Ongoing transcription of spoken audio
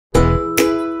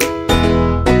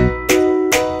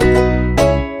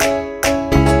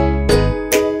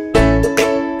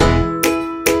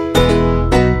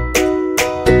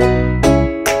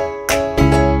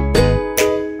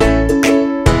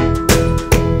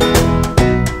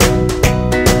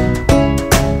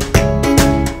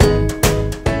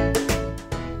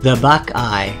The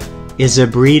Buckeye is a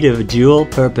breed of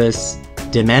dual-purpose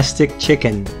domestic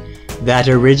chicken that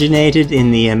originated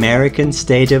in the American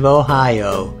state of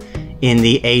Ohio in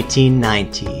the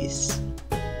 1890s.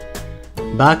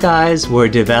 Buckeyes were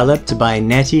developed by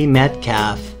Nettie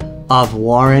Metcalf of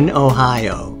Warren,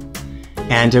 Ohio,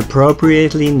 and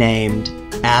appropriately named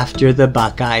after the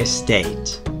Buckeye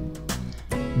State.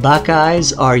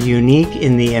 Buckeyes are unique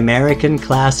in the American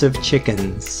class of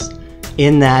chickens,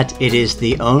 in that it is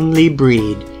the only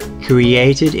breed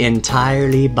created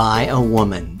entirely by a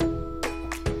woman.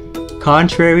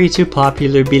 Contrary to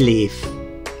popular belief,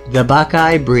 the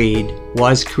Buckeye breed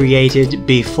was created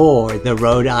before the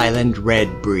Rhode Island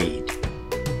Red breed.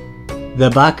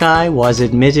 The Buckeye was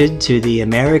admitted to the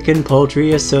American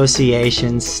Poultry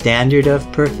Association's Standard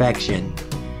of Perfection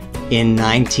in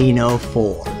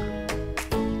 1904.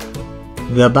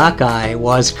 The Buckeye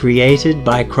was created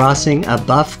by crossing a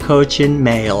Buff Cochin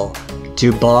male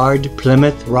to barred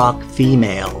Plymouth Rock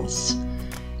females,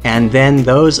 and then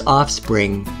those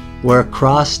offspring were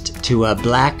crossed to a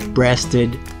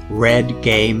black-breasted red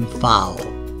game fowl.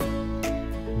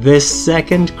 This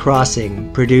second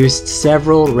crossing produced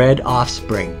several red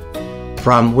offspring,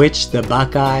 from which the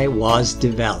Buckeye was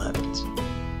developed.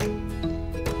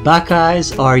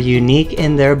 Buckeyes are unique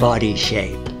in their body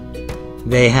shape.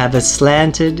 They have a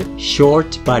slanted,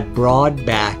 short but broad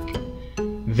back,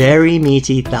 very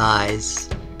meaty thighs,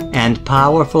 and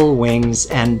powerful wings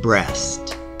and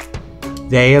breast.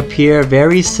 They appear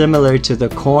very similar to the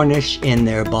Cornish in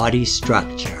their body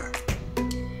structure.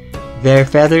 Their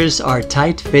feathers are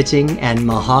tight-fitting and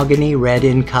mahogany red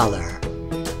in color,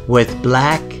 with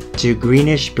black to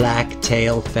greenish-black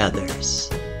tail feathers.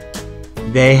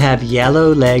 They have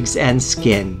yellow legs and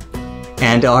skin,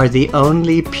 and are the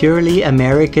only purely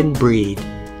American breed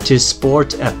to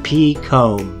sport a pea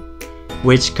comb,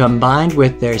 which combined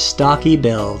with their stocky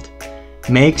build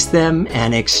makes them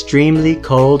an extremely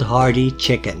cold-hardy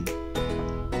chicken.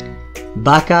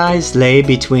 Buckeyes lay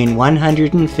between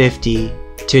 150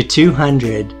 to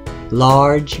 200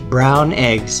 large brown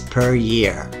eggs per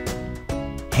year.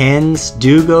 Hens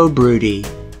do go broody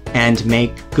and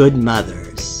make good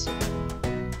mothers.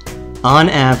 On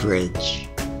average,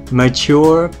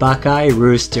 mature Buckeye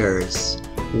roosters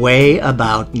weigh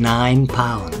about 9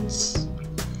 pounds,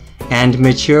 and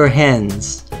mature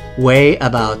hens weigh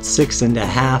about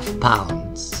 6.5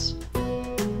 pounds.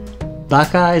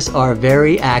 Buckeyes are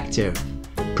very active,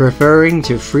 preferring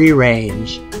to free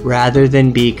range rather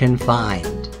than be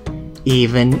confined,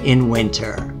 even in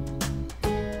winter.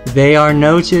 They are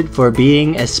noted for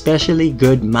being especially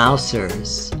good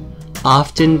mousers,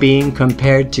 often being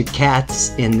compared to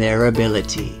cats in their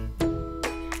ability.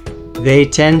 They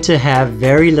tend to have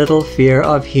very little fear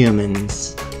of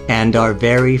humans and are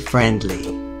very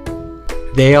friendly.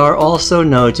 They are also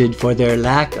noted for their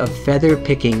lack of feather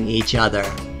picking each other,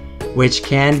 which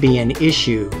can be an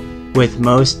issue with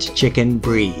most chicken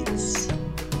breeds.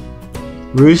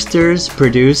 Roosters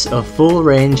produce a full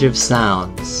range of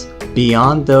sounds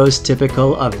beyond those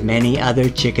typical of many other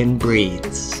chicken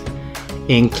breeds,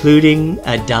 including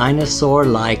a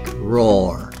dinosaur-like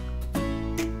roar.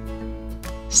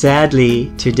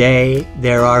 Sadly, today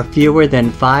there are fewer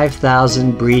than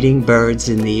 5,000 breeding birds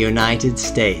in the United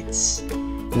States,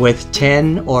 with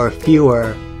 10 or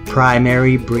fewer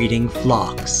primary breeding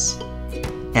flocks,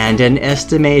 and an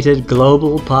estimated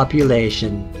global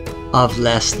population of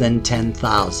less than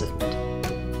 10,000.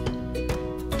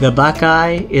 The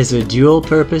Buckeye is a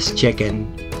dual-purpose chicken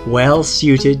well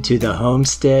suited to the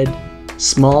homestead,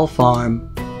 small farm,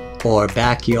 or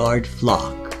backyard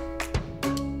flock.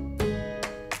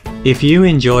 If you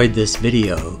enjoyed this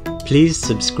video, please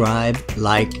subscribe,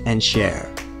 like, and share.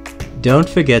 Don't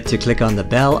forget to click on the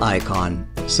bell icon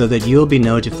so that you'll be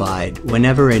notified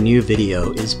whenever a new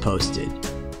video is posted.